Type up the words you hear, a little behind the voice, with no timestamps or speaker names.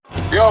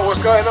Yo,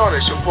 what's going on?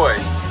 It's your boy,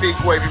 Big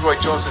Wavy Roy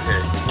Johnson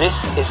here.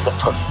 This is the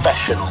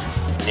professional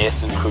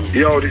Nathan Cruz.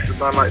 Yo, this is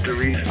Man Like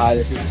Doris. Hi,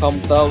 this is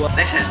Tom Thurber.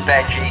 This is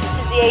Benji.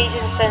 This is the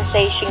Asian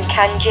sensation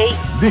Kanji.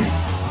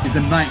 This is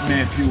the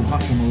Nightmare Fuel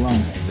Hassan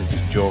Malone. This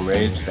is Joe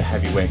Rage, the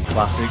heavyweight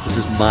classic. This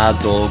is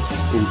Mad Dog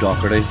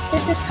O'Doherty.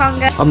 This is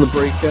Tonga. I'm the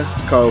Breaker,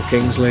 Kyle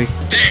Kingsley.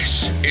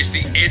 This is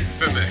the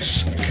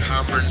infamous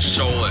Cameron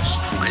Solis,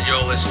 and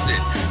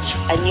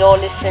you're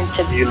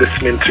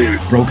listening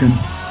to Broken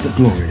but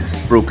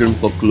Glorious. Broken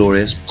but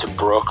Glorious. To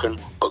Broken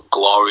but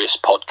Glorious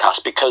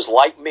podcast, because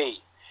like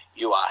me,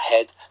 you are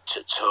head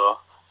to toe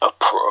a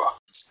pro.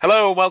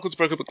 Hello and welcome to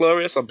Broken but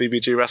Glorious on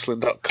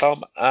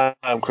bbgwrestling.com.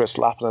 I'm Chris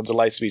Lapp and I'm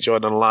delighted to be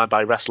joined on the line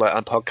by wrestler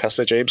and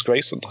podcaster James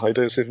Grayson. How you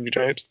doing,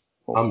 James?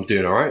 I'm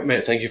doing alright,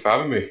 mate. Thank you for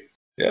having me.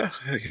 Yeah,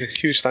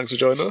 huge thanks for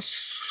joining us.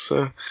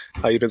 So,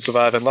 how you been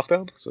surviving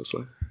lockdown?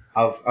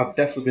 I've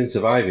definitely been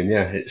surviving.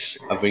 Yeah,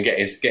 I've been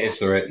getting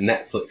through it.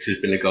 Netflix has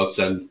been a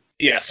godsend.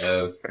 Yes.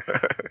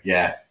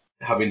 Yeah,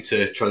 having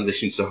to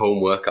transition to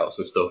home workouts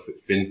and stuff.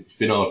 It's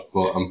been odd,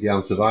 but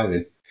I'm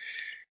surviving.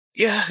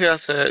 Yeah.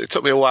 So it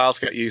took me a while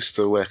to get used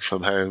to work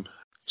from home,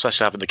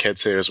 especially having the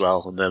kids here as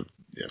well, and then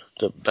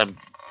them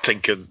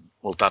thinking,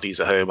 well, Daddy's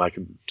at home, I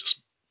can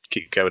just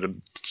keep going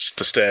and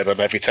disturb them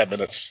every 10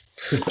 minutes.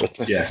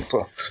 Yeah.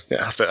 But,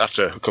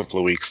 after a couple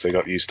of weeks, they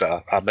got used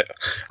to that.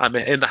 I'm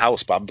in the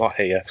house, but I'm not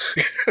here.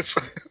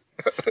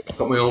 I've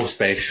got my own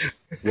space,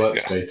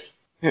 workspace.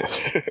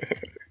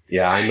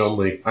 Yeah, I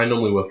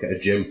normally work at a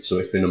gym, so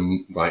it's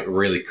been a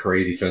really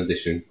crazy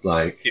transition.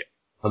 I'm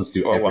to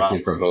do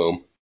everything from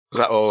home. Is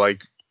that all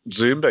like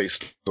Zoom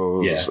based?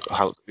 Or yeah.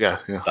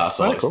 That's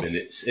all it's cool. been.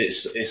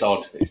 It's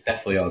odd. It's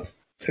definitely odd.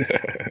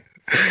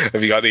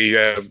 Have you got any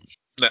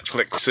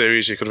Netflix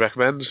series you could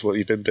recommend? What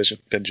you've been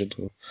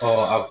binging?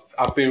 Oh,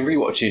 I've been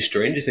rewatching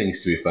Stranger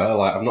Things, to be fair.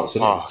 I've not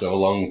seen it for so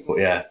long, but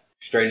yeah,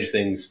 Stranger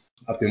Things.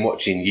 I've been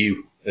watching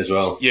You as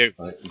well. You.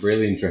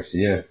 Really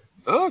interesting, yeah.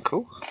 Oh,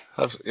 cool.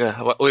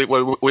 We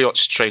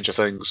watched Stranger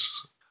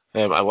Things.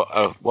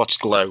 I watched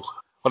Glow.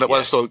 When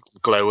I saw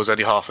Glow was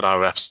only half an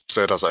hour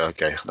episode, I was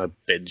like, okay. And I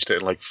binged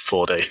it in like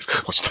 4 days.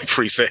 Watched like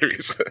 3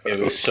 series. It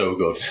was so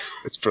good.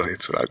 It's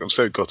brilliant. I'm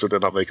so gutted they're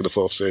not making the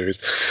 4th series.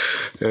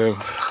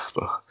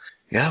 But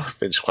yeah, I've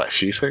binged quite a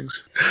few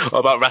things. What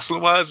about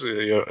wrestling wise?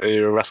 Are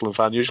you a wrestling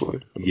fan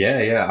usually?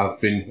 Yeah. I've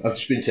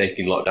just been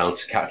taking lockdown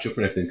to catch up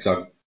and everything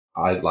because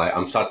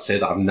I'm sad to say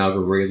that I've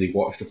never really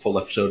watched a full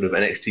episode of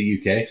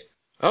NXT UK.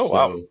 Oh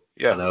wow!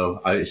 Yeah, I know.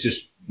 It's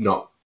just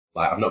not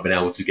I've not been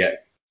able to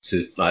get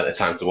to the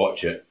time to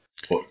watch it.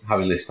 But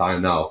having this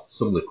time now,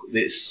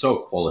 it's so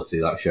quality,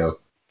 that show.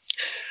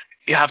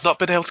 Yeah, I've not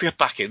been able to get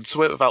back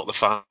into it without the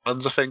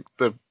fans. I think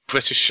the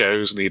British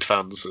shows need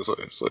fans.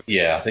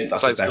 Yeah, I think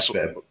that's the best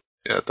bit.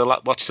 Yeah,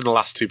 watching the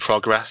last 2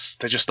 Progress,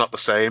 they're just not the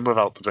same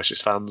without the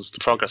British fans, the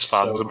Progress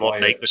fans, and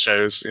what make the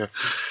shows. Yeah,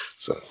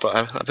 but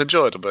I've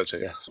enjoyed them, but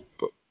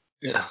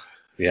yeah.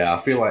 Yeah, I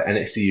feel like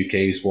NXT UK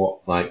is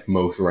what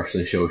most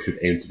wrestling shows should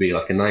aim to be,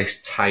 a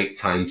nice tight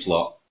time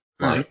slot,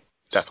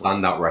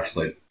 standout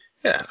wrestling.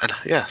 Yeah,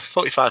 and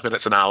 45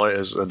 minutes an hour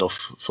is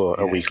enough for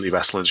a weekly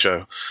wrestling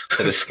show.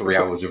 So there's 3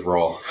 hours of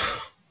Raw.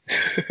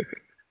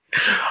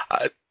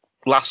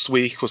 Last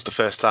week was the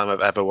first time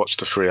I've ever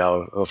watched a 3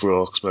 hour of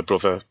Raw because my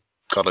brother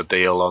got a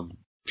deal on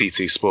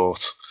PT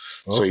Sport.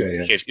 So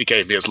he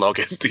gave me his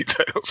login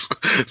details.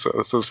 So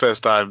this is the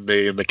first time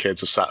me and the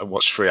kids have sat and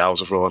watched 3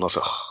 hours of Raw, and I was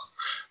like,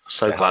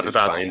 so glad that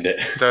I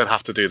don't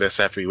have to do this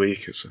every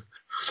week. It's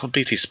on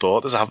BT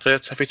Sport. There's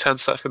adverts every 10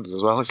 seconds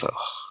as well. It's like,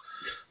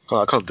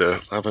 I can't do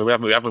it. We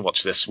haven't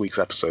watched this week's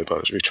episode,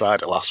 but we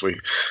tried it last week.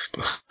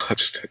 But I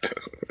just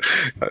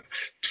didn't.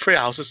 3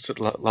 hours is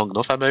long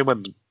enough. I know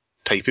when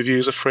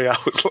pay-per-views are 3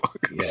 hours long.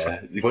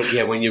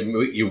 Yeah, when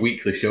your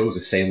weekly shows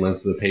the same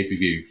length of the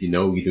pay-per-view, you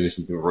know you're doing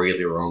something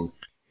really wrong.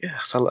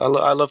 Yes, I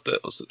loved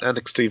it.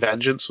 NXT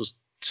Vengeance was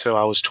 2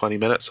 hours 20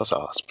 minutes. I was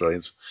like, that's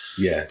brilliant.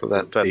 Yeah,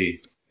 but then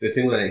the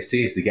thing with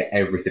NXT is they get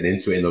everything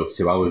into it in those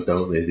 2 hours,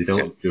 don't they? They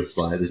don't just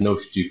there's no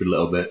stupid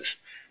little bits.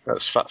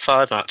 That's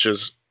 5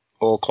 matches,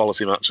 all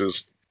quality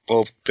matches,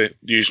 all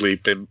usually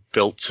been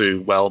built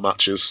to well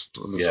matches.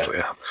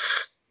 Yeah.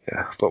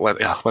 But when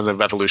the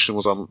Revolution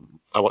was on,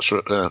 I watched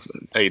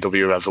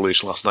AEW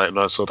Revolution last night, and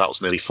I saw that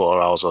was nearly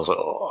 4 hours. I was like,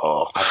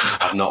 oh.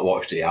 I've not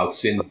watched it. I've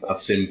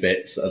seen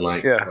bits and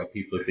where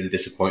people have been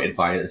disappointed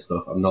by it and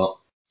stuff. I'm not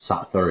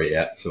sat through it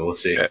yet, so we'll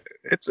see.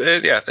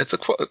 Yeah, it's a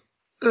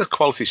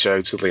quality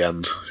show till the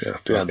end. Yeah,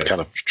 the end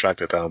kind of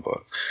dragged it down,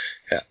 but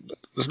yeah,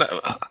 it's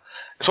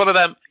one of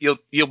them.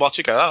 You'll watch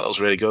it, go, oh, that was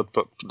really good,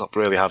 but not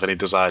really have any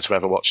desire to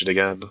ever watch it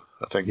again.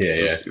 I think.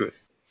 Yeah.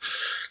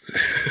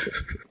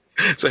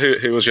 So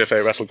who was your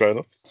favourite wrestler growing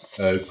up?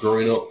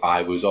 Growing up,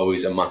 I was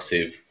always a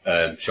massive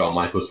Shawn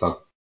Michaels fan.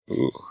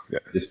 Ooh,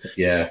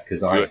 yeah.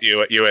 Because you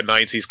were a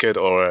 90s kid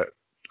or a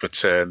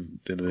return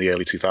in the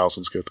early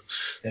 2000s kid?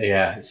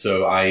 Yeah,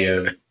 so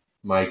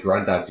my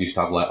granddad used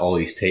to have all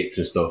these tapes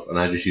and stuff, and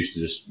I just used to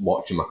just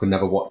watch them. I could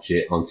never watch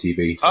it on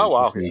TV. So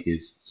wow. Sneak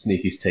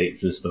his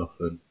tapes and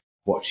stuff, and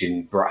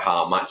watching Bret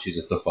Hart matches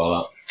and stuff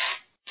like that.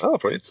 Oh,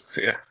 brilliant.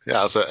 Yeah.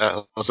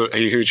 I was a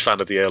huge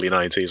fan of the early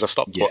 90s. I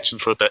stopped watching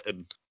for a bit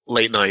in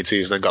late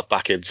 90s and then got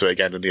back into it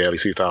again in the early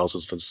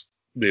 2000s. Then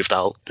moved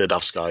out, did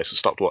have Sky, so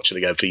stopped watching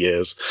again for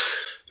years.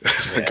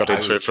 Got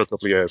into it for a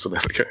couple of years and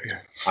then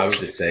I was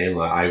the same.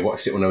 Like, I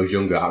watched it when I was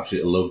younger,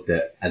 absolutely loved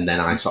it, and then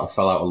I sort of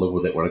fell out of love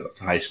with it when I got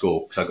to high school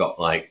because I got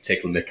like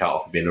taken the mick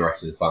out of being a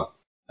wrestling fan,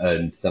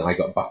 and then I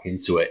got back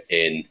into it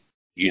in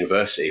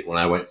university when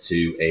I went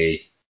to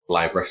a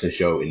live wrestling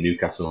show in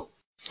Newcastle.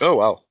 Oh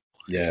wow!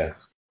 Yeah.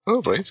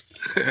 Oh, great.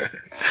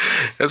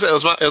 It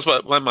was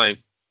when my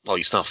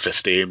he's now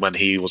 15. When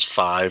he was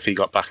 5, he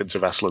got back into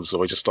wrestling,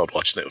 so I just started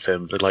watching it with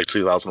him in like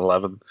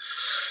 2011.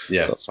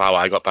 Yeah, so that's how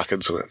I got back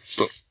into it.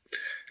 But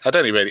I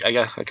don't really.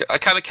 I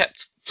kind of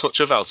kept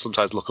touch of it. I'll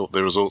sometimes look up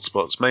the results,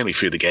 but it's mainly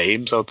through the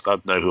games.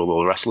 I'd know who all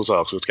the wrestlers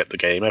are because we'd get the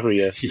game every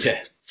year.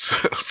 Yeah.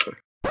 So.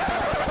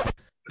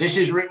 This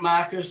is Rick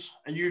Marcus,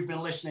 and you've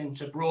been listening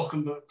to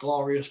Broken But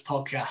Glorious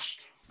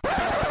podcast.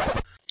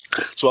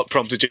 So what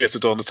prompted you to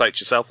don the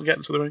tights yourself and get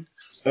into the ring?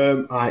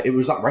 It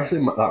was that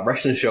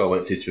wrestling show I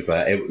went to be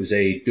fair. It was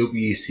a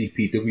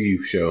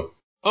WCPW show.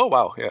 Oh,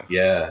 wow, yeah.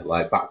 Yeah,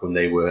 like back when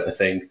they were a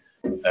thing.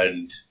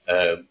 And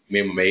me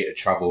and my mate had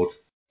travelled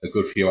a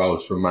good few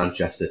hours from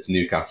Manchester to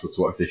Newcastle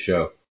to watch this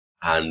show.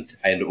 And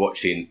I ended up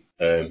watching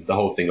the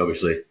whole thing,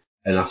 obviously.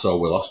 And I saw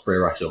Will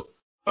Ospreay wrestle.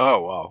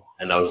 Oh, wow.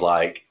 And I was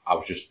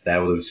just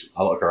there with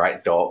I looked like a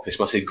right dork, this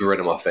massive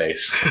grin on my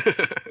face.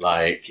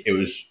 Like,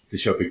 the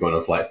show had been going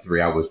on for like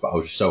 3 hours, but I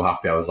was just so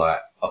happy. I was like,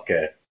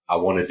 okay, I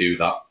want to do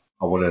that.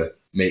 I want to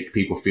make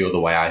people feel the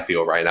way I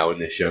feel right now in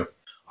this show.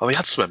 Oh, he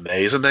had some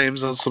amazing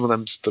names on some of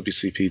them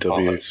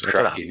WCPW. Oh, that's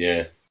cracking,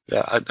 yeah.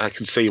 Yeah, I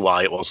can see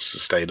why it was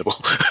sustainable.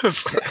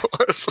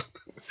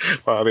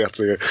 Why they had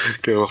to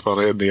go up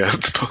on it in the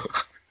end.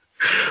 But,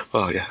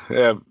 oh,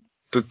 yeah.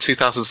 The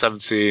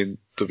 2017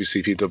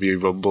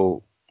 WCPW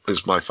Rumble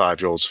is my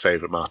 5-year-old's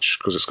favourite match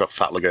because it's got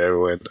Fat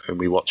Ligero in and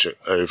we watch it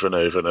over and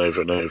over and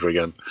over and over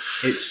again.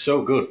 It's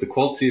so good. The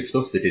quality of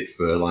stuff they did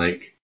for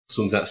like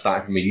something that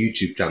started from a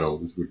YouTube channel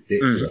was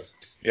ridiculous.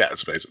 Yeah,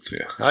 it's amazing.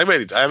 Yeah, I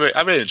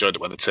really enjoyed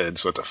it when it turned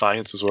to a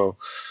Defiant as well.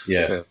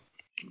 Yeah.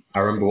 I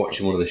remember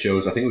watching one of the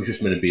shows. I think it was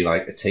just meant to be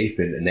like a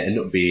taping, and it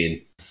ended up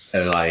being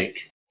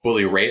like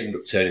Bully Ray ended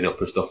up turning up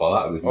and stuff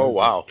like that. It was oh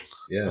wow!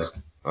 Yeah.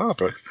 Oh,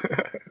 bro.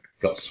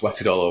 Got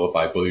sweated all over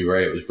by Bully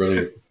Ray. It was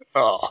brilliant.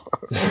 Oh.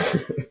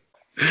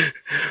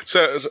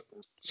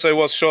 So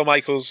was Shawn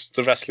Michaels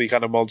the wrestler you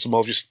kind of molded some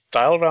of your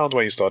style around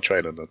when you started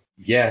training then?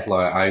 Yeah,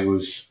 like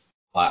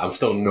I'm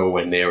still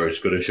nowhere near as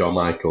good as Shawn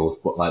Michaels,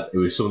 but like it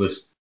was some of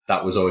this.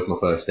 That was always my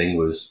first thing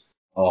was,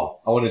 I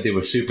want to do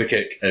a super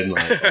kick and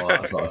like all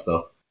that sort of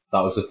stuff.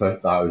 That was the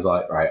first. I was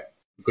like, right,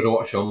 I'm gonna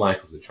watch Shawn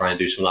Michaels and try and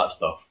do some of that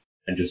stuff,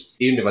 and just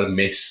even if I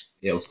miss,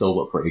 it'll still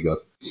look pretty good.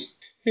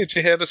 Yeah, did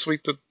you hear this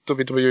week the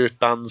WWE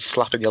bans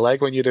slapping your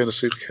leg when you're doing a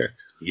super kick?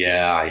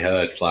 Yeah, I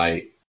heard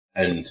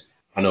and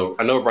I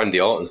know Randy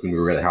Orton's gonna be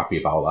really happy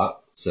about that.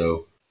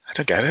 So I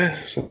don't get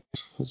it.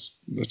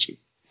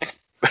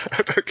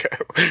 I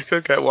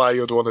don't get why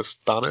you'd want to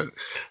ban it.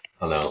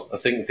 I know. I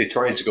think they're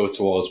trying to go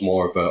towards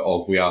more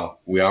of we are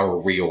a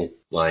real,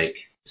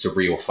 like, it's a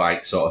real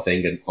fight sort of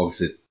thing, and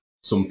obviously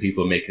some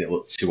people are making it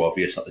look too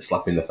obvious that they're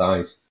slapping the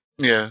thighs.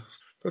 Yeah,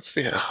 that's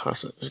it.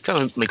 It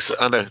kind of makes it.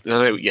 I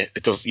know. Yeah,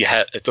 it does.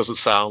 It doesn't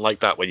sound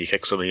like that when you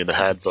kick something in the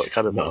head, but it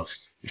kind of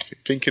does.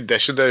 You've been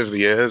conditioned over the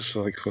years,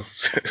 like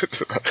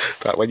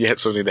that when you hit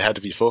something in the head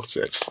of your foot,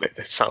 it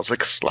sounds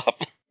like a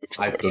slap.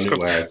 I've done it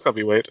where it's gotta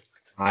be weird.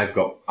 I've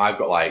got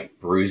like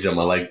bruises on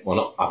my leg.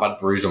 Well, I've had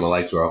bruises on my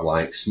legs where I've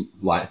like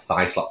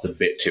thigh slapped a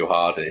bit too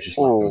hard, and it's just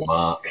like a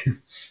mark.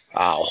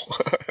 Ow.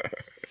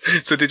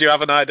 So did you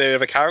have an idea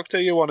of a character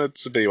you wanted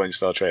to be when you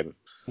started training?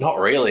 Not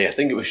really. I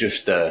think it was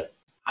just I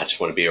just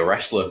want to be a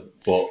wrestler,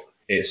 but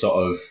it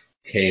sort of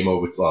came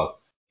over. Well,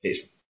 it's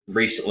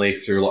recently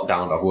through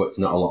lockdown I've worked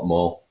on it a lot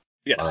more.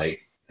 Yes.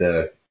 Like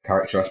the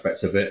character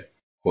aspects of it.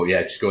 But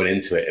yeah, just going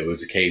into it, it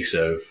was a case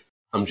of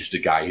I'm just a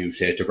guy who's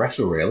here to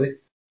wrestle, really.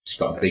 He's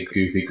got a big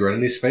goofy grin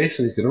on his face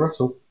and he's going to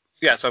wrestle.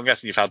 Yeah, so I'm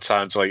guessing you've had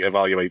time to like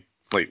evaluate,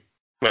 like,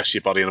 rest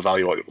your body and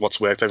evaluate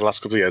what's worked over the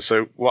last couple of years.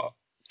 So what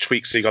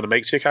tweaks are you going to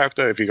make to your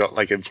character? Have you got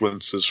like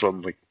influences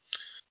from like?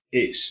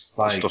 It's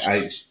like stuff?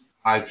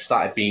 I've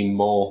started being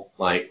more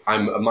like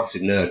I'm a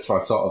massive nerd, so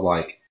I've sort of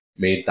like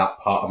made that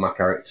part of my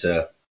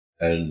character,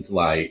 and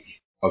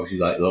like obviously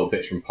like little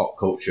bits from pop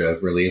culture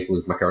have really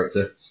influenced my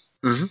character.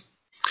 Mm-hmm.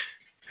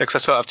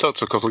 Except I've talked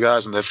to a couple of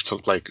guys and they've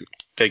took like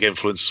big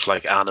influences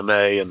like anime,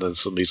 and then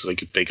some of these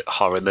like big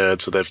horror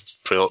nerds, so they've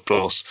brought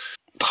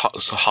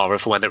horror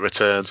for when it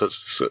returns.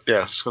 It's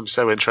going to be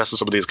so interesting.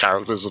 Some of these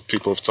characters that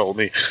people have told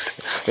me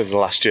over the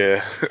last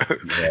year,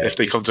 if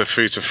they come to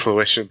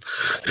fruition.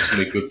 It's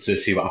going to be good to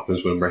see what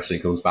happens when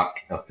wrestling comes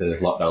back after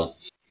lockdown.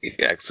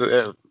 Yeah,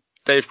 so,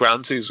 Dave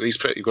Grant, he's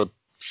pretty good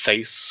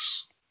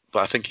face,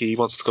 but I think he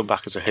wants to come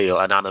back as a heel,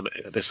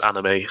 this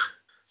anime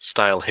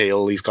style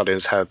heel he's got in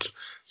his head.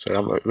 So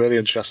I'm really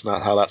interested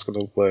in how that's going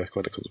to work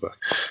when it comes back.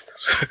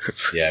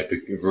 Yeah,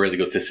 it'd be really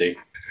good to see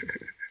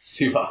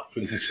what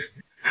happens.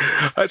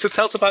 So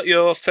tell us about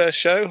your first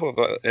show, or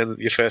about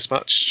your first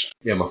match.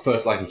 Yeah, my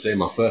first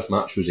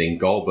match was in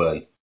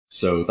Goulburn.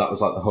 So that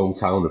was like the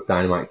hometown of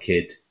Dynamite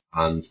Kid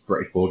and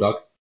British Bulldog.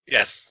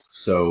 Yes.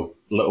 So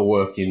a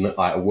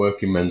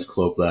working men's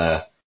club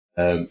there.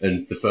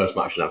 And the first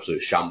match was an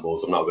absolute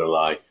shambles, I'm not going to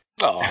lie.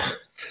 Oh.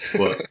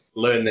 But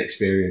learning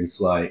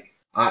experience,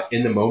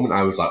 in the moment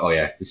I was like, oh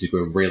yeah, this is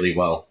going really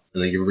well.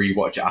 And then you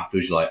rewatch it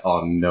afterwards, you're like,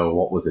 oh no,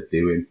 what was I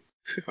doing?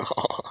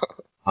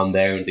 I'm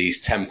there in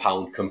these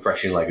 £10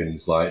 compression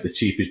leggings, like the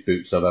cheapest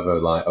boots I've ever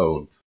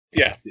owned.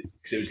 Yeah.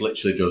 Because it was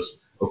literally just,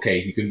 okay,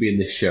 you're going to be in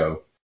this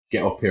show,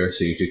 get up here as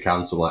soon as you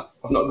can. So I'm like,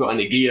 I've not got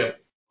any gear.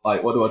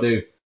 Like, what do I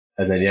do?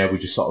 And then, yeah, we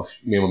just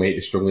me and my mate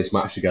just strung this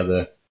match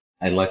together.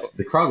 And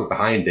the crowd were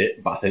behind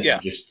it, but I think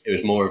it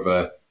was more of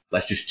a,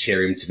 let's just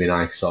cheer him to be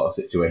nice sort of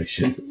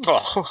situation.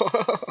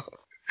 Oh.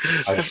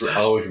 I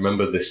always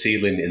remember the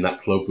ceiling in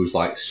that club was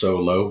so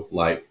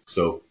low,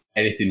 so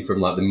anything from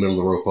the middle of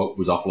the rope up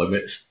was off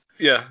limits.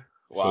 Yeah.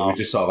 Wow. So we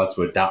just sort of had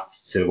to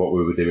adapt to what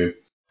we were doing.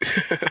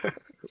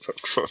 That's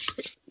fun.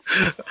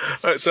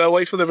 Right, so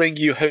away from the ring,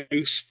 you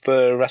host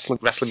the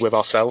Wrestling with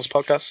Ourselves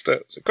podcast.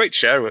 It's a great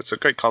show. It's a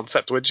great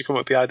concept. Where did you come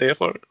up with the idea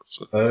for it?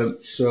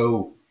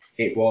 So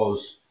it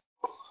was,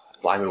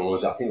 I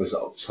think it was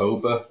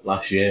October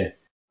last year.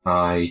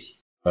 I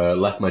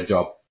left my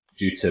job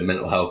due to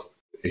mental health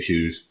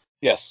issues.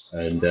 Yes.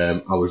 And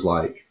I was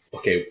like,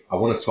 okay, I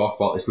want to talk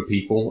about this with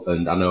people,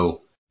 and I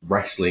know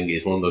wrestling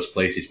is one of those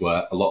places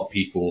where a lot of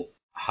people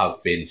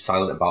have been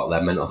silent about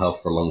their mental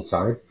health for a long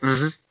time.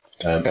 Mm-hmm.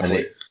 And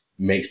it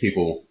makes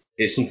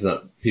it's something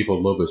that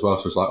people love as well.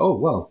 So it's like, oh,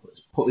 well,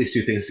 let's put these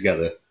two things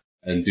together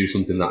and do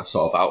something that's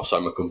sort of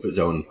outside my comfort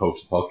zone and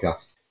host a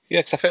podcast.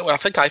 Yeah, because I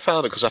think I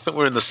found it because I think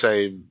we're in the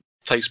same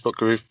Facebook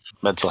group,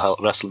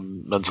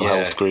 wrestling mental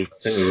health group.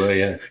 I think we were,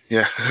 yeah.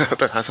 Yeah,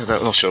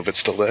 I'm not sure if it's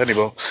still there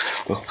anymore.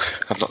 Well,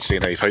 I've not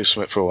seen any posts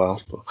from it for a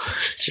while. But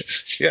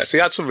yeah, so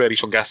you had some really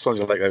fun guests on,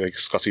 like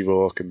Scotty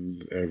Rourke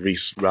and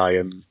Reese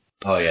Ryan.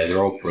 Oh yeah,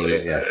 they're all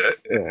brilliant.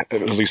 Yeah,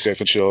 Lucy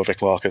Openshaw,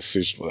 Vic Marcus,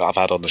 who's I've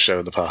had on the show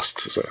in the past.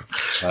 So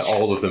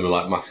all of them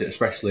are massive,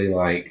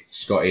 especially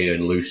Scotty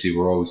and Lucy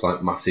were always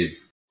massive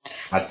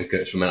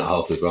advocates for mental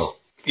health as well.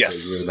 Yes, so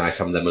it was really nice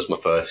having them as my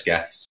first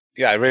guests.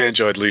 Yeah, I really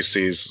enjoyed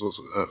Lucy's.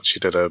 She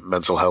did a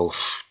mental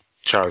health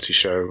charity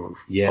show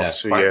a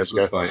few years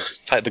ago.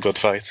 Fight the Good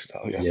Fight.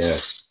 Yeah.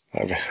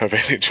 I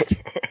really enjoyed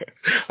it.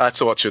 I had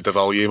to watch it with the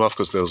volume off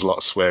because there was a lot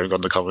of swearing on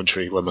the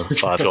commentary when the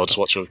 5-year-olds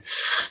watching.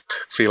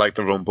 See,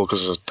 the Rumble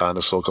because a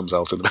dinosaur comes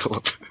out in the middle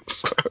of it.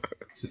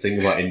 It's the thing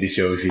about indie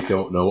shows, you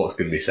don't know what's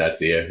going to be said,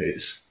 do you?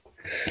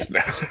 No.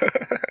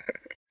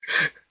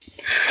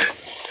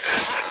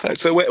 Right,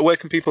 so where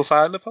can people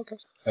find the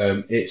podcast?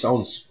 It's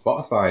on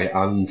Spotify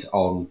and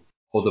on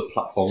other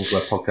platforms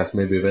where podcasts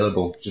may be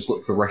available. Just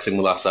look for Wrestling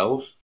with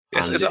Ourselves.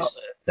 Yes, and it's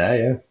there,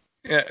 yeah.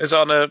 Yeah, it's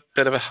on a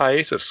bit of a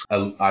hiatus. A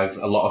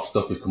lot of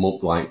stuff has come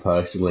up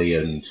personally,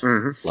 and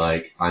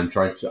I'm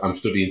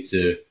studying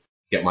to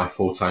get my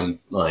full-time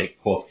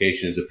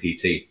qualification as a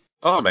PT.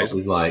 Oh,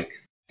 amazing! So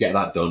get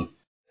that done,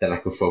 then I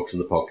could focus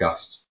on the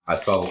podcast.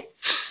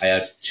 I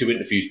had 2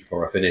 interviews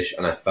before I finished,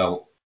 and I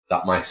felt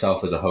that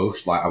myself as a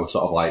host, I was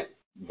sort of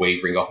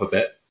wavering off a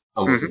bit.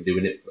 I wasn't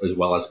doing it as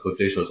well as I could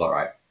do, so I was like,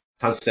 right,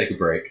 time to take a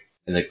break,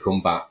 and then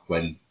come back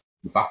when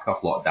we're back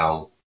off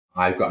lockdown.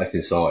 I've got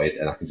everything sorted,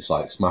 and I can just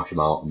smash them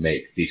out and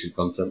make decent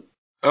content.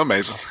 Oh,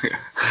 amazing!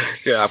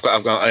 Yeah,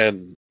 I've got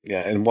in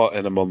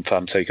a month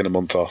I'm taking a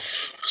month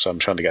off, so I'm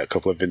trying to get a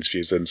couple of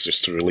interviews in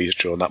just to release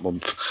during that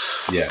month.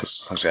 Yeah,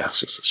 it's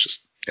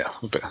just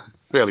a bit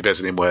really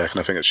busy in work, and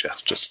I think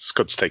it's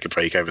good to take a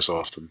break every so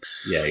often.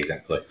 Yeah,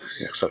 exactly.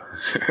 Yeah, so.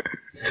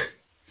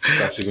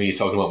 Especially when you're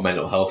talking about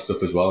mental health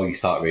stuff as well, you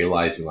start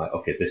realizing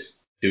okay,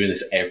 doing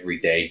this every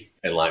day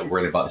and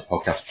worrying about this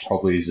podcast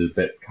probably is a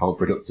bit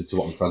counterproductive to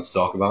what I'm trying to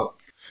talk about.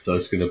 So I'm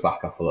just going to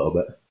back off a little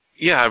bit.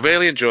 Yeah, I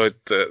really enjoyed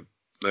the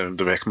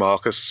Rick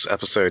Marcus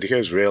episode. He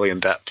goes really in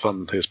depth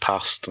on his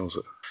past.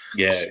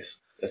 Yeah,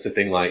 that's the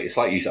thing. I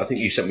think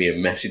you sent me a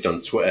message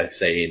on Twitter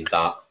saying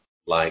that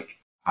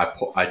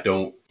I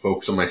don't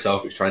focus on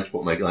myself. It's trying to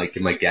put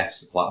give my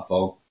guests a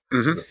platform.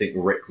 Mm-hmm. I think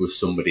Rick was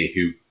somebody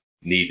who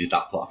needed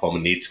that platform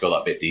and needed to go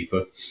that bit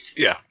deeper.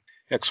 Yeah,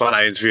 because when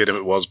I interviewed him,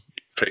 it was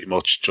pretty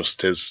much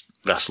just his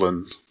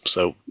wrestling,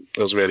 so it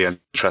was really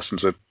interesting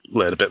to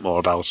learn a bit more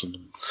about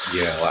him.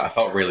 Yeah, I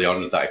felt really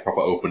honoured that he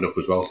proper opened up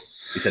as well.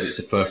 He said it's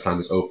the first time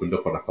he's opened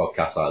up on a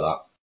podcast like that,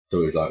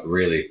 so it was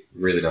really,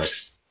 really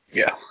nice.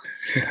 Yeah,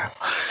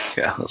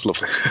 that's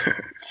lovely.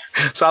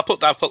 So I'll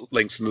put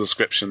links in the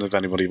description if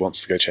anybody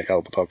wants to go check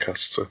out the podcast.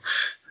 So.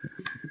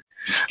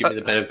 Just give me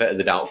the benefit of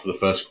the doubt for the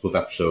first couple of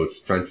episodes,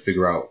 trying to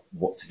figure out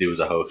what to do as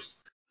a host.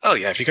 Oh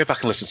yeah, if you go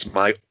back and listen to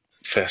my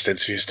first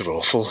interviews, they're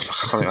awful.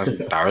 I'm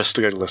embarrassed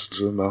to go and listen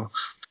to them now.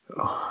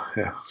 Oh,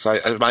 yeah. So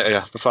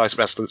before I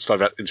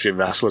started interviewing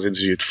wrestlers,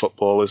 interviewed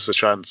footballers to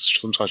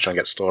sometimes try and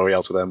get a story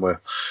out of them where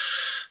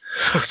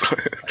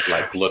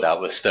Like blood out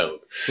of a stone.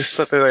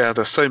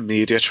 They're so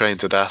media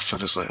trained to death,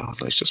 and it's like, oh,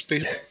 let's just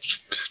bring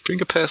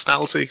a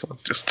personality. Come on,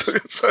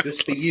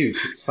 just be you.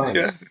 It's fine.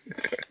 Yeah.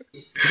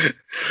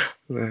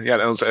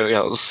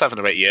 It was 7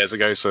 or 8 years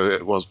ago, so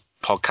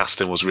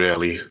podcasting was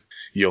really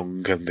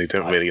young, and they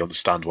didn't really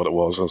understand what it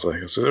was. I was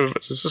like, this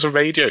is a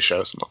radio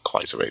show. It's not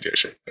quite a radio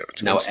show.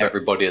 Now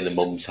everybody and the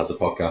mums has a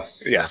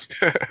podcast. Yeah.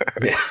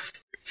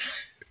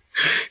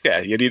 Yeah,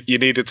 you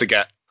needed to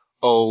get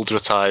old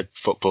retired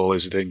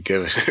footballers who didn't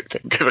give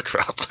a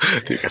crap.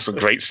 You get some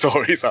great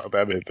stories out of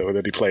them when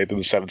they played in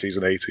the 70s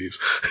and 80s.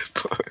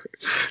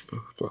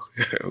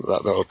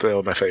 They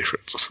were my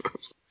favourites.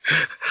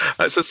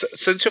 So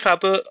since you've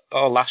had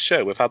our last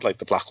show, we've had like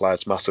the Black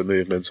Lives Matter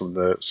movement and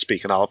the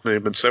Speaking Out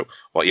movement. So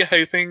what are you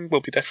hoping will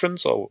be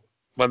different, or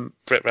when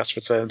BritWres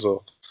returns,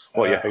 or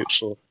what are your hopes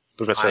for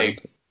the return?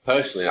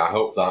 Personally, I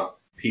hope that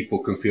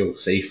people can feel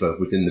safer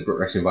within the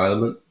BritWres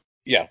environment.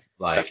 Yeah.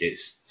 Like,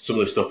 it's some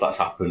of the stuff that's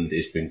happened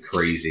has been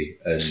crazy,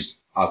 and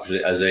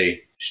obviously as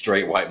a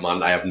straight white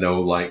man, I have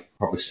no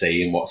proper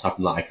say in what's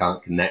happened that I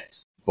can't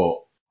connect.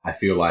 But I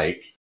feel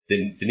like there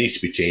needs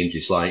to be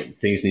changes. Like,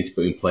 things need to be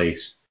put in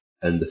place,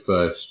 and the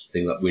first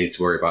thing that we need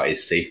to worry about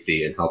is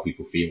safety and how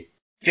people feel.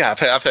 Yeah,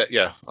 I've heard,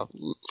 yeah.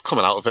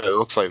 Coming out of it, it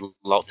looks like a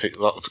lot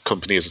of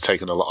companies are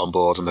taking a lot on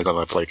board, and they're going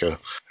to have like an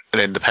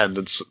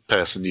independent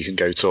person you can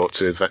go talk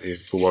to if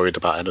you're worried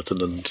about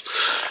anything, and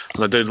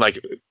they're doing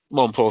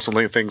more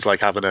importantly things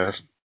like having a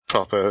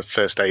proper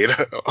first aid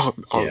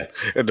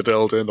in the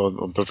building,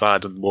 on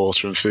providing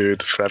water and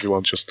food for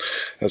everyone just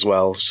as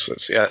well.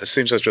 It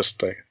seems as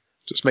just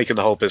making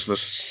the whole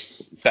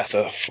business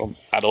better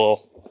at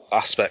all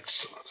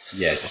aspects.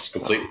 Yeah, just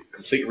complete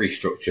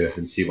restructure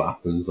and see what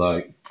happens.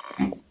 Like,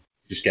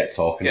 just get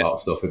talking about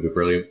stuff. It'd be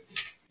brilliant.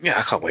 Yeah,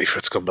 I can't wait for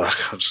it to come back.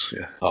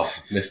 Oh,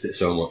 missed it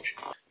so much.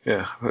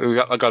 Yeah,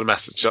 I got a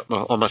message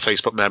on my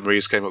Facebook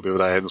memories, came up the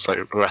other day, and it's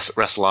like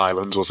Wrestle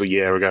Island was a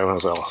year ago, and I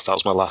was like, that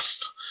was my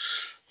last.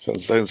 It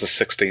was the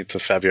 16th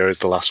of February is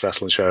the last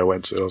wrestling show I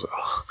went to. I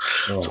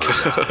was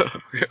like,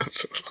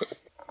 That's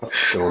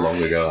so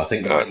long ago. I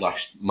think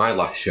my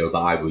last show that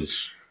I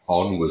was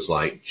on was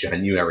like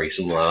January,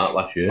 something like that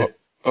last year.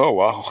 Oh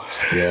wow.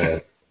 Yeah,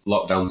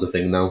 lockdown's a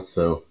thing now,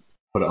 so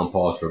put it on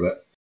pause for a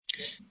bit.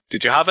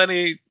 Did you have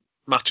any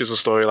matches or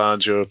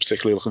storylines you're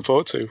particularly looking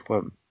forward to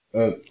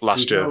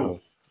last year?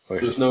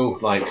 There's no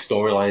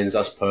storylines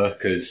as per,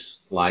 because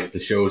the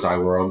shows I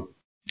were on,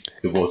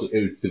 it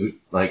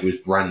was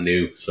brand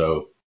new,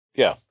 so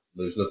yeah,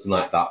 there was nothing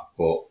like that.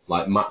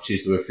 But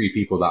matches, there were 3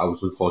 people that I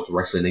was looking forward to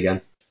wrestling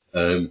again.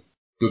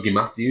 Dougie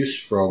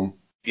Matthews from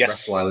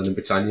Wrestle Island in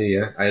Britannia.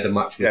 Yeah, I had a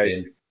match with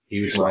him.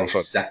 He was my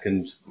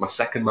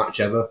second match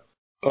ever.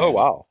 Oh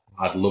wow!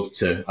 I'd love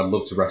to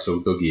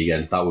wrestle Dougie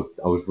again. I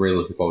was really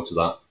looking forward to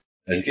that.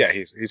 And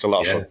he's a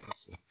lot of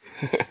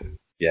fun.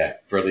 Yeah,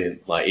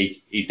 brilliant.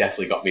 He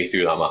definitely got me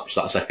through that match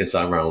that second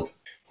time round.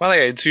 Well,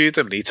 I interviewed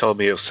him and he told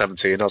me he was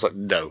 17. I was like,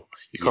 no,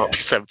 you can't be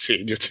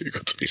 17. You're too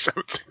good to be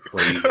 17.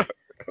 Crazy.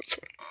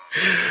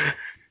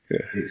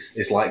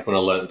 It's like when I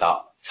learned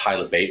that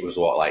Tyler Bate was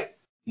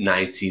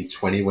 19,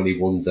 20 when he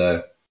won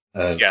the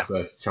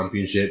first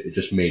championship. It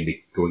just made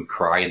me go and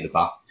cry in the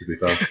bath, to be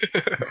fair.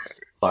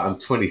 I'm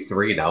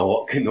 23 now.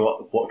 What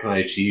can I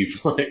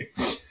achieve?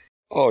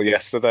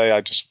 Yesterday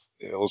I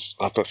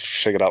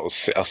figured out I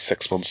was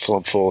 6 months till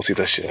I'm 40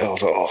 this year. I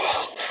was like,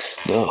 oh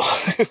no.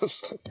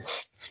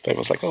 But it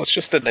was like, oh, it's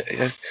just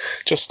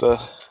a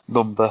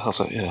number. I was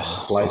like,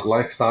 yeah.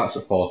 Life starts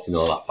at 40 and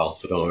all that, pal,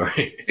 so don't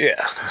worry.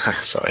 Yeah,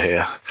 sorry,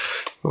 here.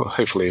 Well,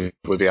 hopefully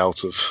we'll be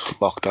out of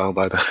lockdown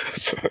by then.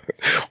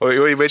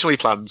 We originally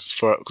planned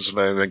for it because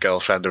my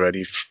girlfriend are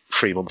only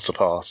 3 months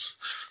apart,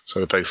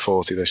 so we're both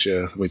 40 this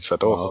year. And we'd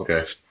said,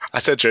 okay. I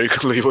said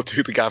jokingly, we'll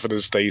do the Gavin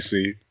and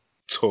Stacey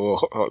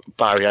tour at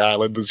Barry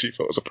Island, and she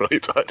thought it was a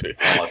brilliant idea.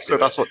 So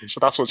that's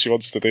what she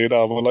wants to do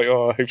now. We're like,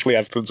 hopefully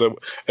everything's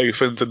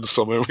opened in the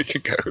summer and we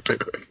can go do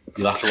it.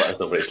 You'll have to let us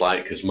know what it's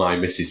like, because my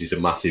missus is a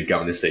massive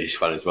Gavin and Stacey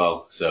fan as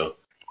well. So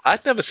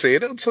I'd never seen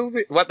it until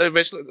when it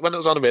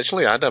was on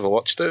originally. I never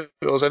watched it.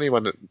 It was only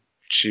when there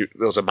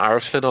was a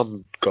marathon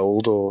on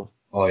Gold or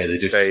they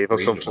just Dave or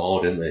something. Them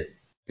all, didn't they?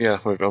 Yeah,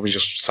 we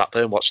just sat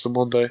there and watched them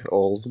one day,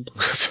 all of them.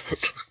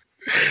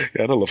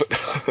 Yeah, and I love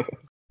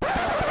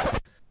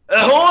it.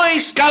 Ahoy,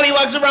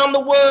 scallywags around the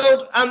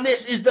world, and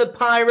this is the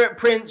Pirate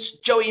Prince,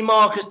 Joey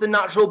Marcus, the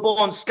natural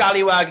born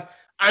scallywag,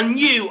 and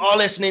you are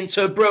listening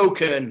to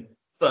Broken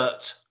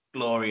but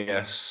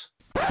Glorious.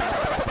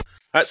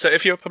 Right, so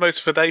if you're a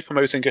promoter for day,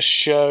 promoting a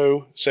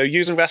show, so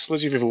using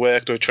wrestlers you've either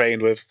worked or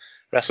trained with,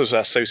 wrestlers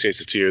are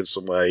associated to you in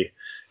some way.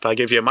 If I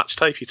give you a match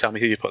type, you tell me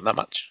who you put in that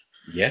match.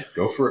 Yeah,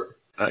 go for it.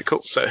 Alright,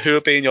 cool. So who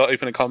would be in your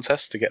opening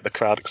contest to get the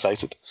crowd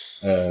excited?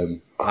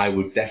 I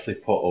would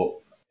definitely put up.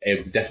 It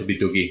would definitely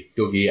be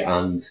Dougie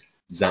and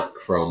Zach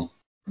from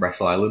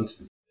Wrestle Island.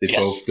 They've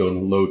both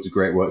done loads of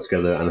great work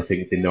together, and I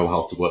think they know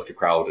how to work a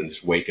crowd and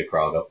just wake a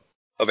crowd up.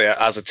 Are they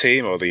as a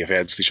team, or are they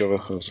against each other?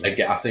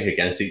 I think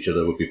against each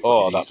other would be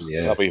decent,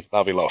 yeah.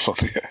 That'd be a lot of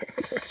fun.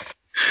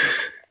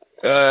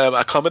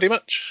 A comedy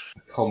match?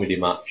 A comedy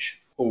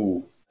match.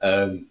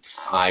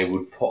 I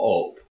would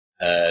put up.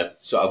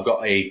 So I've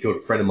got a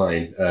good friend of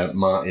mine,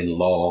 Martin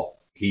Law.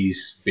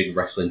 He's been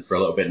wrestling for a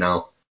little bit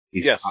now.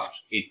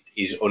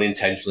 He's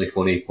unintentionally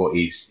funny, but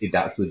he'd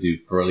actually do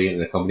brilliant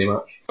in a comedy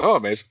match. Oh,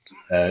 amazing.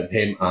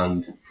 Him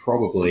and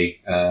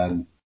probably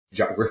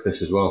Jack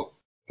Griffiths as well.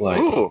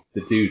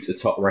 The dude's a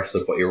top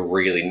wrestler, but he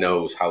really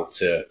knows how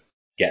to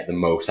get the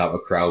most out of a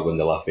crowd when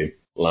they're laughing.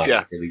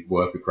 Really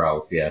work a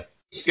crowd, yeah.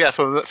 Yeah,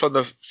 from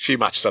the few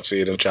matches I've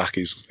seen of Jack,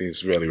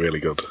 he's really, really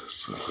good.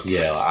 So.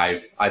 Yeah,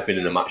 I've been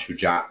in a match with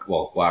Jack,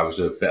 where I was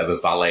a bit of a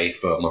valet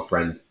for my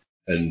friend,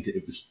 and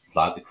it was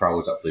like the crowd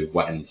was actually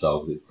wetting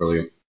themselves. It was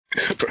brilliant.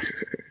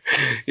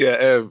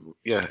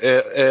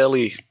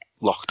 Early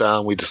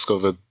lockdown, we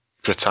discovered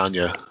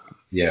Britannia.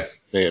 Yeah.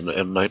 Me and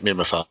my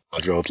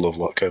 5-year-old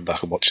love going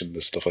back and watching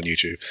this stuff on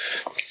YouTube.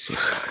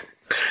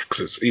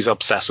 Because he's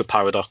obsessed with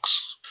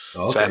Paradox.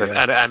 Okay, so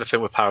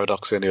anything with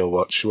Paradox in, he'll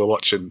watch. We were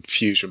watching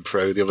Fusion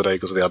Pro the other day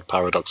because they had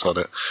Paradox on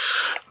it.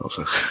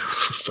 So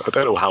I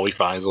don't know how he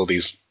finds all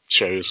these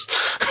shows.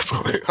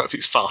 As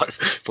he's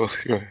 5. But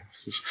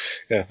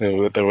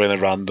they were in a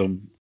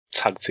random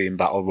tag team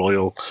battle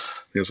royal.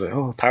 He was like,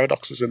 "Oh,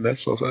 Paradox is in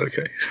this." I was like,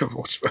 "Okay,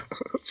 what's that?"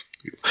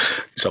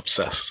 He's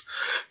obsessed.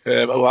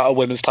 What a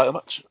women's title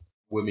match?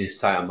 Women's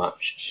title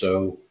match.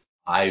 So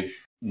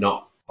I've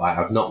not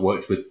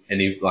worked with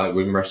any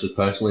women wrestlers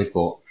personally,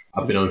 but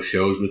I've been on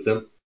shows with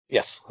them.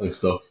 Yes. And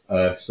stuff.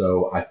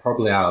 So I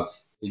probably have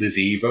Liz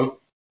Evo.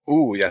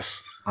 Ooh,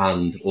 yes.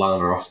 And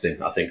Lana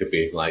Austin. I think would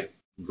be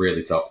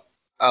really top.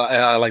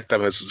 I like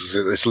them. It's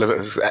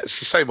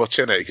so much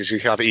in it because you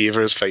have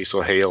either as face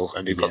or heel,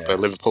 and you've got the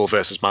Liverpool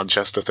versus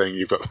Manchester thing.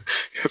 You've got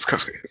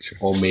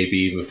or maybe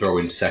even throw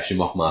in Session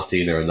Moff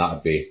Martina, and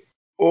that'd be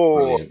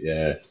brilliant.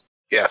 Yeah.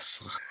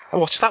 Yes. I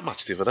watched that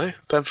match the other day.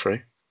 Ben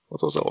Free.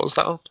 What was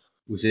that on?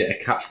 Was it a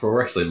Catch Pro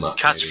Wrestling match?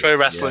 Catch Pro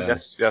Wrestling.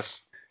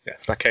 Yes. Yeah,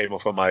 that came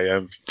up on my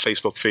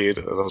Facebook feed,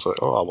 and I was like,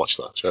 "Oh, I'll watch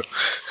that." Sure.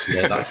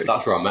 Yeah, that's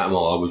where I met them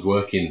all. I was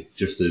working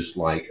just as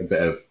a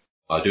bit of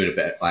doing a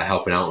bit of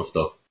helping out and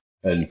stuff.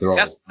 And they're all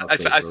I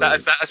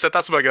said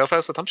that to my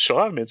girlfriend. I said, "I'm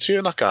sure I'm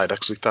interviewing that guy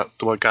next week. The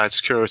one guy at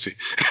security."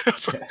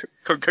 The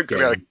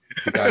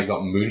guy who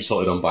got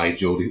moonsaulted on by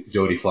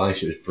Jodie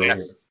Fleisch. It was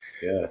brilliant.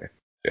 Yes.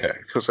 Yeah,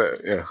 because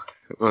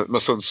my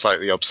son's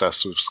slightly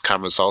obsessed with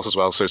Cameron Salt as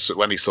well. So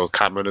when he saw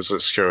Cameron as a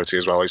security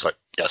as well, he's like,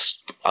 "Yes,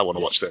 I want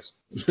to watch this."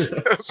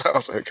 So I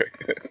was like, "Okay."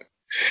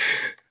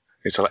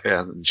 He's like,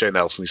 and Joe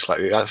Nelson. He's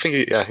slightly. I think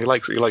he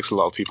likes a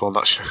lot of people on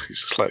that show. He's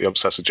slightly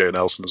obsessed with Joe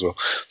Nelson as well.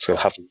 So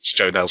having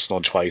Joe Nelson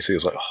on twice, he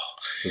was like, "Oh."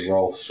 They're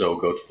all so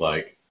good.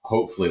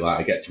 Hopefully,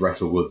 I get to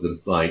wrestle with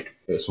them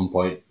at some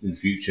point in the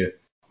future.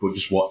 But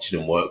just watching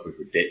them work was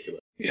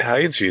ridiculous. Yeah, I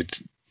interviewed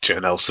Joe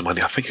Nelson when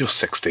I think he was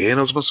 16. I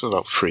was must have been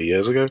about 3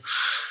 years ago.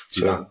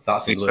 So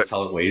that's another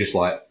talent where you're just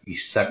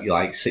he's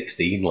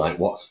 16.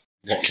 What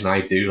can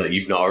I do?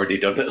 You've not already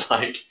done it.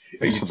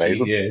 It's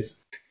amazing. Years.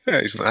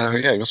 Yeah,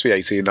 he must be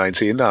 18,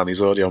 19 now, and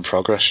he's already on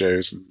Progress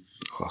shows.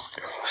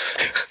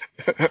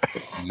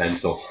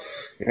 Mental.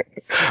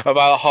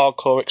 About a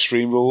hardcore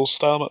Extreme Rules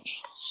style match.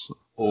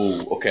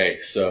 Oh, okay.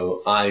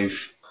 So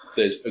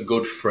there's a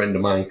good friend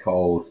of mine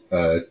called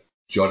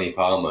Johnny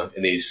Palmer,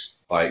 and he's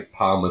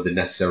Palmer the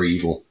Necessary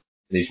Evil,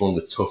 and he's one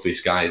of the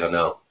toughest guys I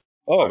know.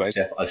 Oh,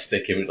 amazing. I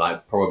stick him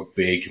probably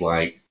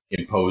big,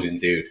 imposing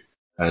dude,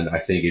 and I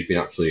think it'd be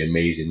an absolutely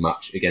amazing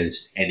match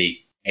against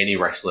any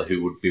wrestler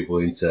who would be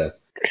willing to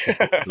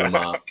the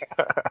mark.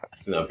 I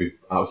think that'd be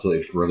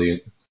absolutely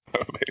brilliant.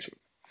 Amazing.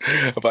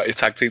 About your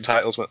tag team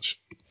titles match?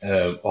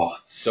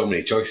 So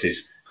many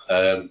choices.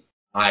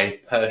 I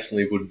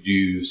personally would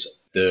use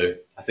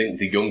I think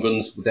the Young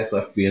Guns would definitely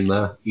have to be in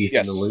there, Ethan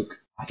and Luke.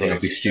 I think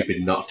I'd be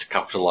stupid not to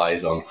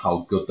capitalise on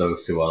how good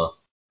those two are.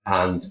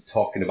 And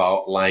talking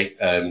about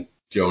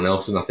Joe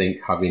Nelson, I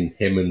think having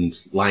him and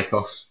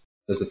Lycos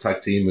as a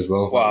tag team as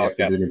well. Wow,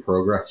 doing in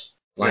progress.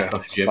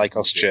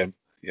 Lycos Jim.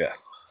 Yeah.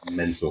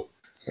 Mental.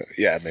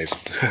 Yeah, amazing.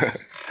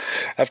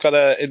 I've got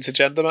an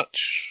intergender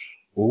match.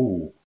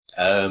 Ooh.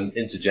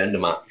 Intergender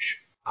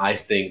match. I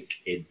think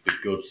it'd be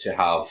good to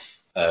have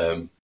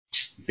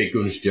Big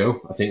Guns Joe.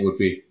 I think would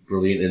be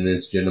brilliant in an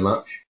intergender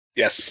match.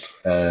 Yes.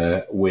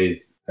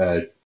 With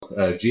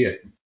Gia.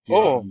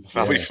 Oh,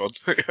 that'd be fun.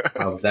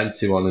 Have them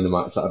two on in a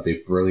match. That'd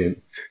be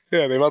brilliant.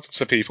 Yeah, the amount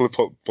of people who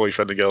put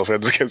boyfriend and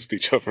girlfriends against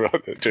each other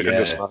during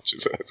this match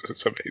is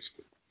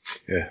amazing.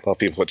 Yeah, a lot of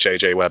people put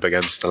JJ Webb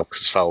against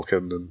Alexis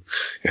Falcon, and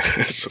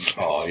it's just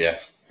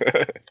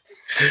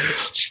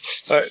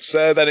Right,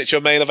 so then it's your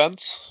main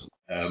event.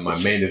 My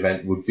main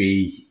event would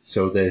be,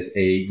 so there's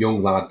a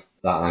young lad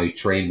that I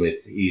train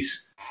with.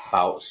 He's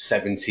about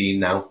 17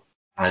 now,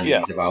 and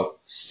he's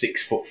about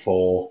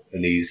 6'4",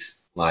 and he's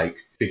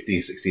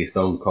 15, 16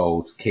 stone,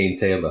 called Kane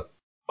Taylor.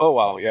 Oh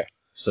wow, yeah.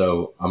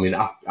 So I mean,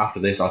 after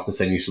this, I have to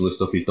send you some of the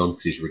stuff he's done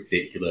because he's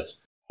ridiculous.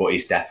 But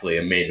he's definitely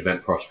a main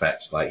event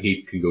prospect.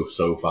 He can go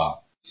so far.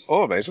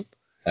 Oh, amazing.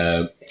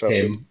 Him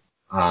good.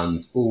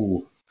 And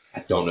I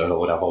don't know who I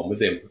would have on with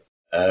him.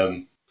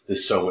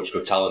 There's so much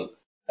good talent.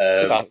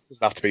 It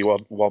doesn't have to be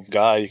one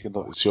guy.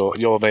 It's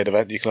your main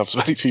event. You can have as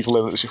many people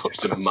in as you want.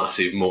 It's a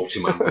massive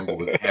multi-man rumble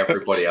with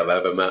everybody I've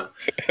ever met.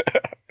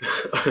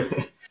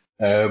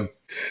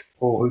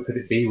 Who could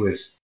it be with?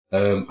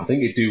 I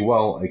think it'd do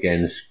well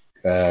against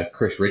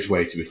Chris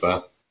Ridgway, to be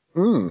fair. I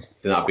think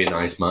that'd be a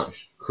nice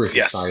match. Chris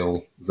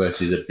style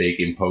versus a big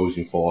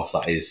imposing force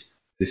that is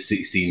this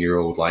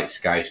 16-year-old like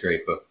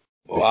skyscraper.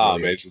 Wow,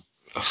 amazing.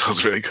 That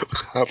sounds really good.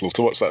 I'd love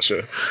to watch that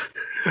show.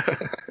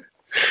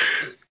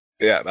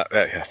 Yeah,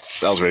 that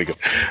was really good.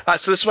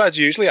 So this is where I'd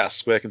usually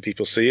ask, where can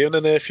people see you in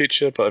the near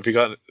future? But have you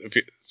got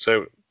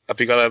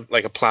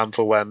a plan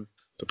for when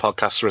the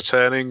podcast's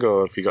returning,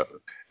 or have you got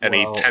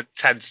any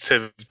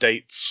tentative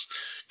dates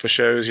for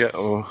shows yet?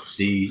 Or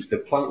the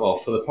plan? Well,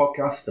 for the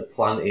podcast, the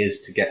plan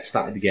is to get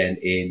started again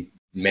in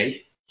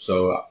May.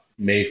 So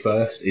May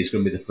 1st is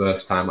going to be the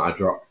first time I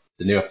drop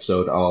the new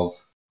episode of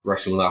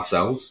Wrestling with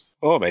Ourselves.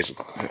 Oh, amazing!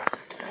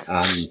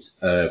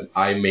 And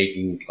I'm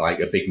making like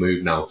a big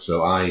move now.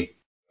 So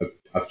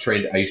I've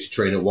trained. I used to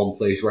train at one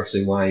place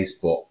wrestling wise,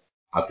 but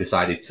I've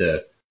decided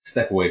to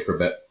step away for a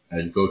bit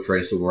and go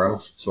train somewhere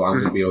else. So I'm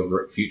going to be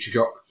over at Future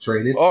Shock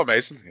training. Oh,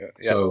 amazing!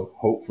 Yeah. So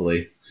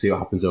hopefully, see what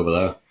happens over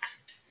there.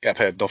 I've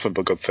heard nothing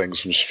but good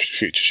things from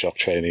Future Shock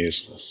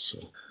trainees. So.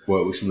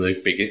 Work with some of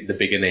the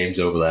bigger names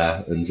over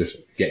there and just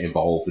get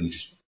involved and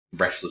just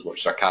wrestle as much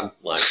as I can.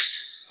 Like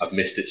I've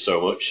missed it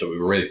so much, so it was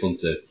really fun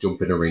to jump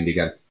in a ring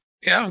again.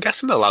 Yeah, I'm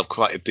guessing they'll have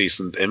quite a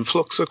decent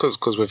influx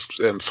because with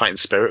Fighting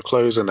Spirit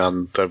closing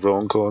and the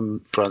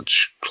Roncorn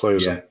branch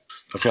closing.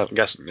 Yeah. I'm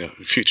guessing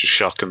Future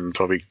Shock and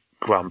probably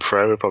Grand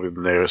Pro are probably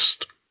the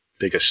nearest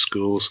biggest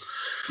schools.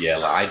 Yeah,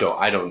 like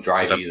I don't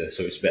drive either,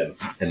 so it's a bit of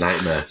a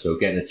nightmare. So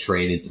getting a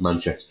train into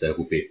Manchester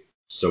would be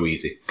so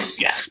easy.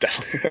 Yeah,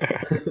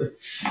 definitely.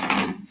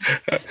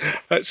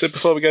 Right, so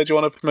before we go, do you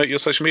want to promote your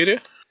social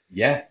media?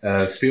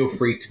 Yeah, feel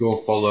free to go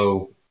and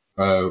follow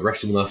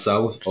Wrestling with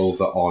Ourselves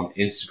over on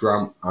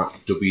Instagram at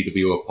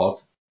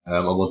WWOpod.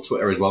 I'm on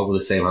Twitter as well with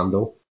the same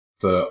handle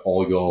for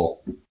all your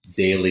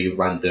daily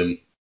random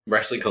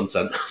wrestling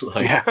content.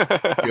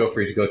 Feel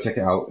free to go check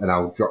it out, and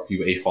I'll drop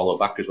you a follow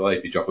back as well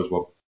if you drop us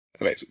one.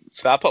 Amazing.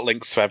 So I'll put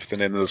links to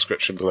everything in the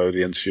description below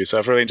the interview. So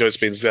I've really enjoyed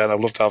speaking to you, and I'd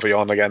love to have you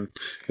on again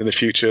in the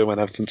future when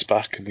everything's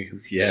back.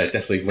 Yeah,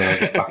 definitely. When I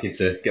get back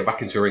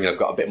into ring, I've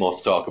got a bit more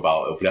to talk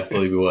about. It'll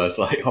definitely be worth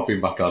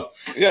hopping back on.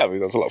 Yeah,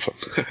 that's a lot of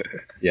fun.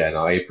 Yeah,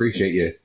 no, I appreciate you